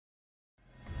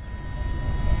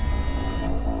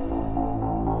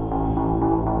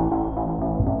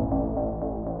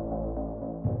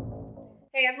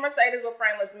Hey, it's Mercedes with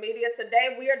Frameless Media.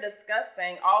 Today we are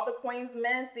discussing All the Queen's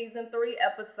Men Season 3,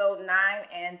 Episode 9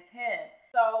 and 10.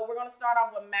 So we're going to start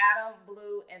off with Madam,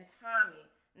 Blue, and Tommy.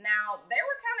 Now, they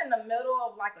were kind of in the middle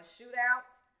of like a shootout,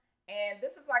 and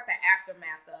this is like the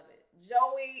aftermath of it.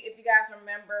 Joey, if you guys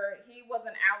remember, he was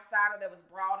an outsider that was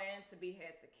brought in to be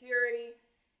head security.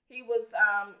 He was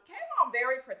came on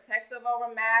very protective over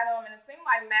Madam, and it seemed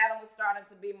like Madam was starting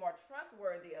to be more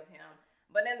trustworthy of him.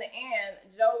 But in the end,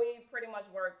 Joey pretty much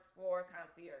works for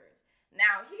concierge.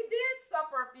 Now, he did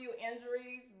suffer a few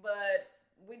injuries, but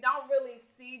we don't really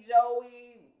see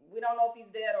Joey. We don't know if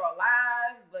he's dead or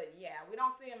alive, but yeah, we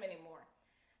don't see him anymore.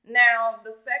 Now,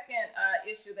 the second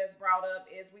issue that's brought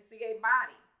up is we see a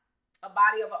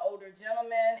body of an older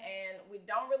gentleman, and we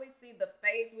don't really see the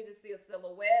face. We just see a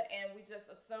silhouette, and we just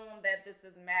assume that this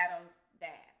is Madam's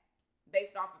dad,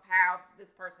 based off of how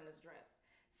this person is dressed.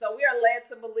 So we are led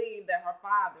to believe that her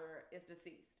father is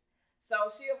deceased. So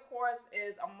she, of course,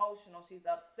 is emotional. She's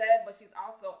upset, but she's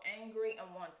also angry and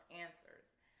wants answers.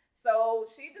 So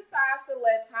she decides to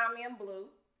let Tommy and Blue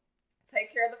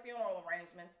take care of the funeral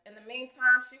arrangements. In the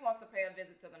meantime, she wants to pay a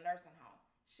visit to the nursing home.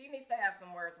 She needs to have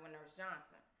some words with Nurse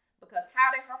Johnson, because how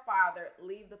did her father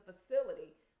leave the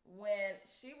facility when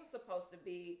she was supposed to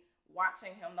be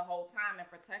watching him the whole time and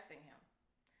protecting him?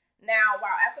 Now,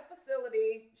 while at the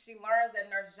facility, she learns that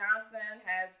Nurse Johnson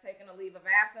has taken a leave of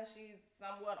absence. She's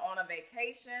somewhat on a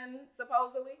vacation,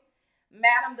 supposedly.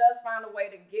 Madam does find a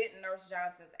way to get Nurse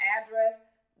Johnson's address.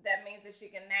 That means that she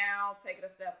can now take it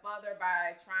a step further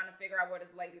by trying to figure out where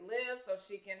this lady lives so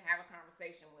she can have a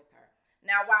conversation with her.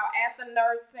 Now, while at the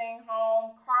nursing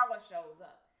home, Carla shows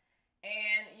up.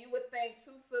 And you would think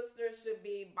two sisters should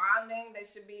be bonding. They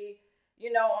should be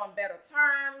on better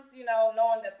terms,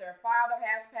 knowing that their father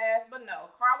has passed. But no,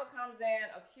 Carla comes in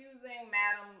accusing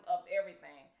Madam of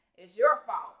everything. It's your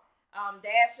fault.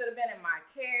 Dad should have been in my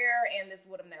care, and this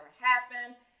would have never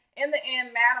happened. In the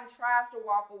end, Madam tries to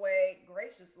walk away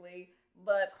graciously,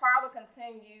 but Carla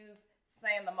continues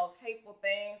saying the most hateful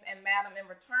things, and Madam in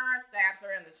return stabs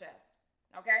her in the chest.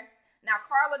 Okay? Now,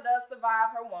 Carla does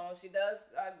survive her wounds. She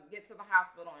does get to the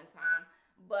hospital in time,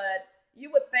 but you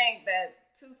would think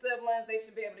that two siblings, they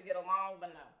should be able to get along,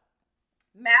 but no.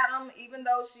 Madam, even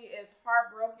though she is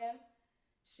heartbroken,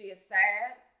 she is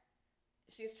sad.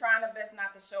 She's trying her best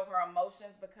not to show her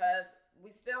emotions because we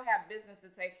still have business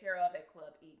to take care of at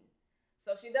Club Eden.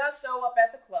 So she does show up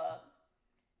at the club,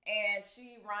 and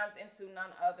she runs into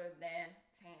none other than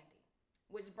Tandy,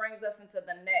 which brings us into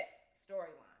the next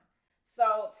storyline.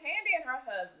 So Tandy and her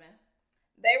husband,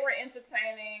 they were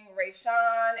entertaining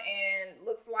Rayshawn, and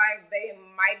looks like they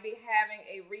might be having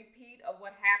a repeat of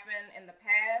what happened in the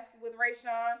past with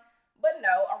Rayshawn. But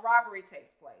no, a robbery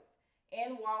takes place.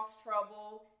 In walks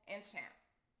Trouble and Champ.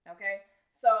 Okay?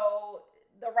 So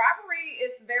the robbery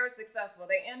is very successful.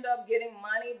 They end up getting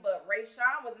money, but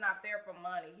Rayshawn was not there for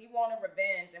money. He wanted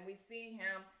revenge, and we see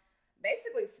him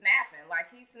basically snapping.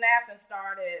 Like, he snapped and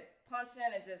started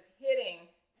punching and just hitting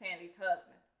Tandy's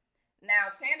husband.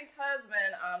 Now, Tandy's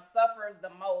husband suffers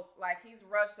the most. Like, he's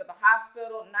rushed to the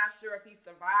hospital, not sure if he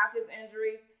survived his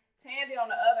injuries. Tandy, on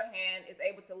the other hand, is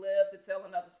able to live to tell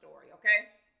another story,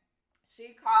 okay?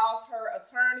 She calls her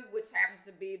attorney, which happens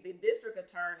to be the district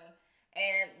attorney,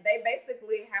 and they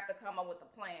basically have to come up with a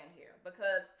plan here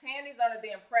because Tandy's under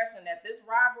the impression that this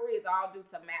robbery is all due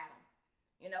to Madam.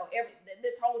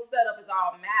 This whole setup is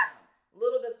all Madam.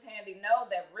 Little does Tandy know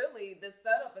that really this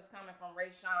setup is coming from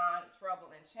Rayshawn, Trouble,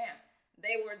 and Champ.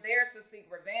 They were there to seek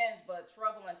revenge, but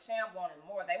Trouble and Champ wanted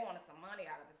more. They wanted some money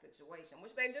out of the situation,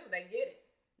 which they do. They get it.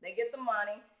 They get the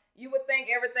money. You would think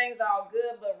everything's all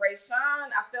good, but Rayshawn,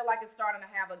 I feel like, is starting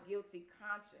to have a guilty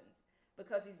conscience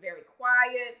because he's very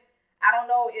quiet. I don't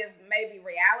know if maybe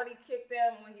reality kicked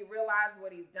him when he realized what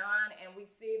he's done, and we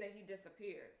see that he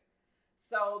disappears.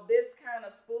 So this kind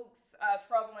of spooks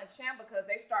Trouble and Champ because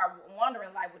they start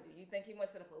wondering, like, well, do you think he went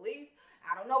to the police?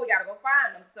 I don't know. We got to go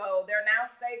find him. So they're now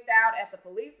staked out at the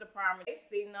police department. They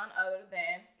see none other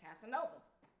than Casanova.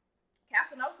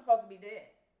 Casanova's supposed to be dead,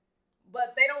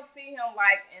 but they don't see him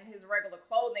like in his regular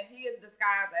clothing. He is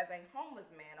disguised as a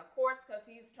homeless man, of course, because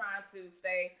he's trying to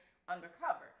stay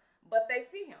undercover. But they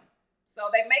see him. So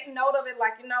they make note of it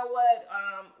like, you know what,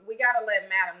 we got to let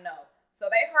Madam know. So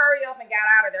they hurry up and got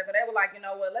out of there because they were like, you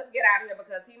know what, let's get out of here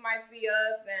because he might see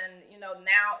us and,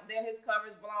 now then his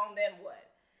cover's blown, then what?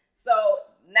 So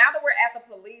now that we're at the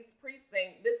police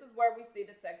precinct, this is where we see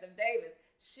Detective Davis.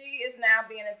 She is now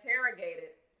being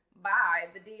interrogated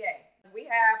by the DA. We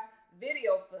have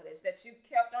video footage that you've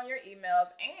kept on your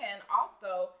emails, and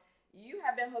also you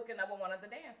have been hooking up with one of the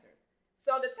dancers.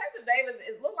 So Detective Davis,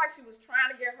 it looked like she was trying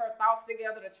to get her thoughts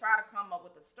together to try to come up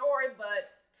with a story,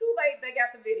 but too late, they got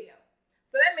the video.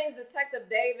 So that means Detective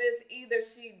Davis, either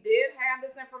she did have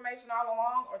this information all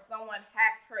along or someone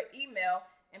hacked her email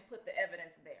and put the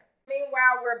evidence there.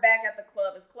 Meanwhile, we're back at the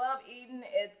club. It's Club Eden.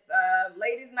 It's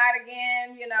ladies' night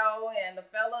again, and the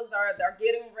fellas are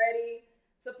getting ready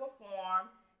to perform.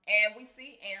 And we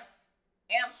see Amp.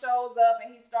 Amp shows up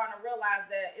and he's starting to realize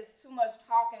that it's too much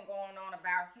talking going on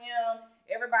about him.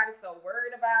 Everybody's so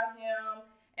worried about him.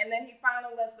 And then he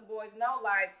finally lets the boys know,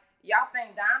 like, y'all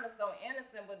think Diamond's so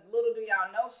innocent, but little do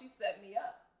y'all know she set me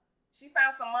up. She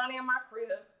found some money in my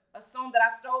crib, assumed that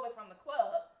I stole it from the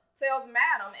club, tells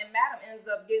Madam, and Madam ends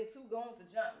up getting 2 goons to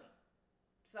jump me.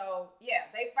 So,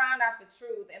 yeah, they found out the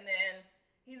truth, and then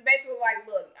he's basically like,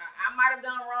 look, I might have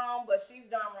done wrong, but she's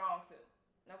done wrong too,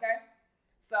 okay?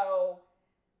 So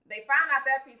they found out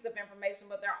that piece of information,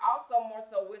 but they're also more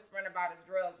so whispering about his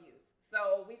drug use.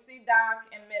 So we see Doc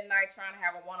and Midnight trying to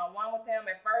have a one-on-one with him.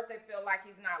 At first, they feel like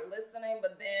he's not listening,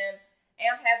 but then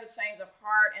Amp has a change of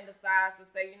heart and decides to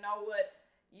say, you know what,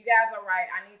 you guys are right.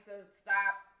 I need to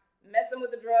stop messing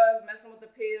with the drugs, messing with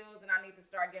the pills, and I need to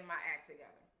start getting my act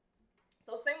together.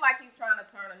 So it seems like he's trying to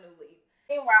turn a new leaf.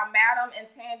 Meanwhile, Madam and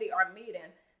Tandy are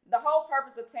meeting. The whole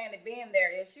purpose of Tandy being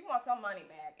there is she wants her money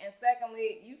back. And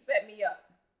secondly, you set me up.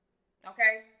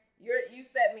 Okay? You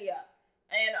set me up.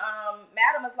 And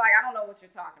Madam is like, I don't know what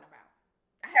you're talking about.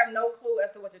 I have no clue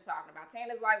as to what you're talking about.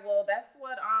 Tandy's like, well, that's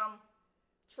what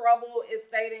Trouble is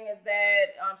stating, is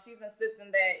that she's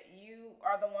insisting that you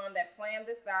are the one that planned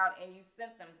this out and you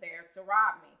sent them there to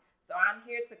rob me. So I'm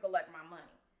here to collect my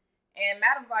money. And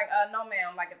Madam's like, no,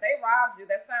 ma'am. Like, if they robbed you,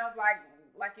 that sounds like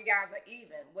you guys are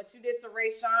even. What you did to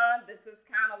Ray Sean, this is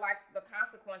kind of like the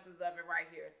consequences of it right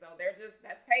here. So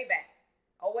that's payback.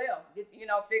 Oh, well,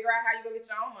 figure out how you go get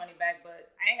your own money back, but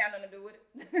I ain't got nothing to do with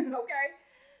it. Okay?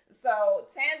 So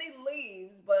Tandy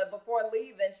leaves, but before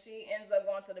leaving, she ends up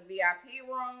going to the VIP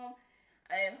room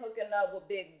and hooking up with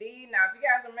Big D. Now, if you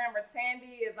guys remember,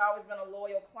 Tandy has always been a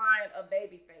loyal client of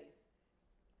Babyface.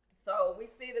 So we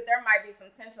see that there might be some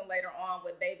tension later on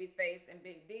with Babyface and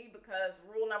Big D, because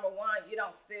rule number 1, you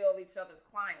don't steal each other's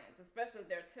clients, especially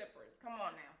their tippers. Come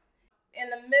on now. In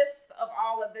the midst of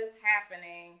all of this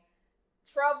happening,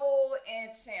 Trouble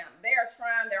and Champ, they are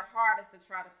trying their hardest to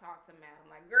try to talk to Madam.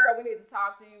 Like, girl, we need to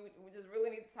talk to you. We just really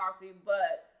need to talk to you.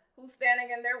 But who's standing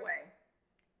in their way?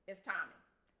 It's Tommy.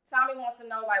 Tommy wants to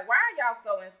know, like, why are y'all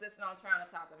so insistent on trying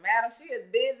to talk to Madam? She is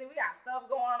busy. We got stuff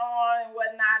going on and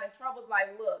whatnot. And Trouble's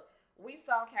like, look, we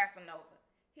saw Casanova.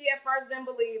 He at first didn't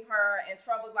believe her. And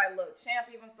Trouble's like, look, Champ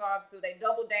even saw it too. They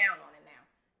doubled down on it now.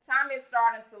 Tommy is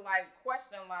starting to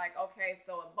question, okay,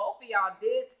 so if both of y'all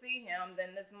did see him,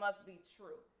 then this must be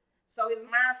true. So his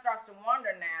mind starts to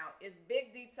wonder now, is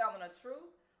Big D telling the truth,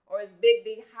 or is Big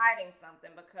D hiding something,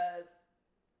 because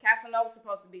Casanova's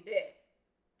supposed to be dead.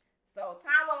 So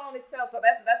time will only tell. So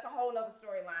that's a whole nother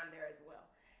storyline there as well.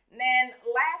 And then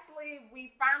lastly,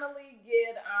 we finally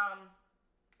get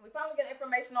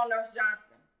information on Nurse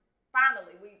Johnson.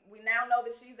 Finally, we now know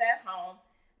that she's at home.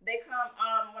 They come,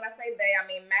 when I say they, I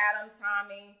mean Madam,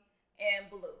 Tommy, and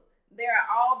Blue. They're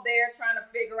all there trying to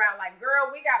figure out, like,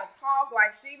 girl, we got to talk. Like,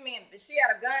 she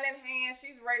had a gun in hand.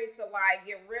 She's ready to,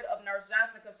 get rid of Nurse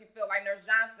Johnson because she feels like Nurse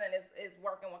Johnson is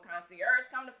working with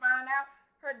concierge. Come to find out,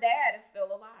 her dad is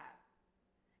still alive.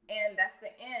 And that's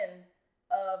the end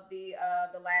of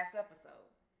the last episode.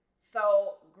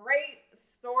 So, great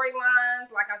storylines.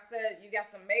 Like I said, you got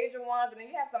some major ones, and then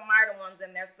you have some minor ones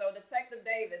in there. So, Detective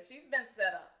Davis, she's been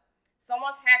set up.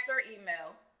 Someone's hacked her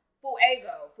email.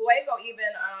 Fuego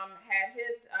even had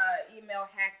his email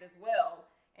hacked as well.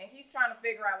 And he's trying to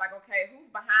figure out, okay, who's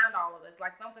behind all of this?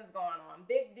 Like, something's going on.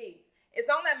 Big D.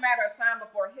 It's only a matter of time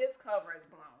before his cover is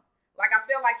blown. Like, I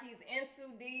feel like he's in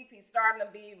too deep. He's starting to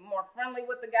be more friendly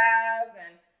with the guys,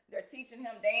 and they're teaching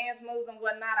him dance moves and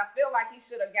whatnot. I feel like he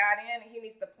should have got in, and he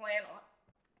needs to plan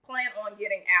on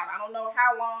getting out. I don't know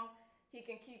how long he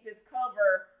can keep his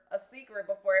cover a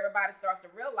secret before everybody starts to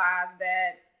realize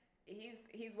that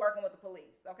he's working with the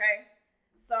police, okay?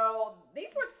 So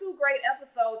these were 2 great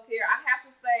episodes here. I have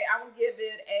to say I would give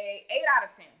it a 8 out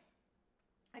of 10.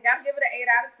 I got to give it an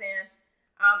 8 out of 10.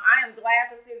 I am glad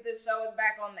to see that this show is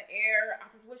back on the air. I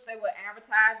just wish they would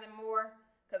advertise it more,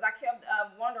 because I kept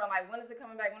wondering, when is it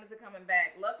coming back? When is it coming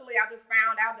back? Luckily, I just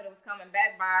found out that it was coming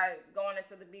back by going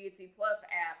into the BET Plus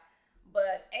app.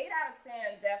 But 8 out of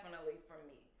 10 definitely for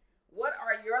me. What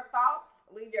are your thoughts?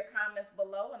 Leave your comments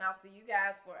below, and I'll see you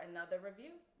guys for another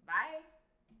review. Bye.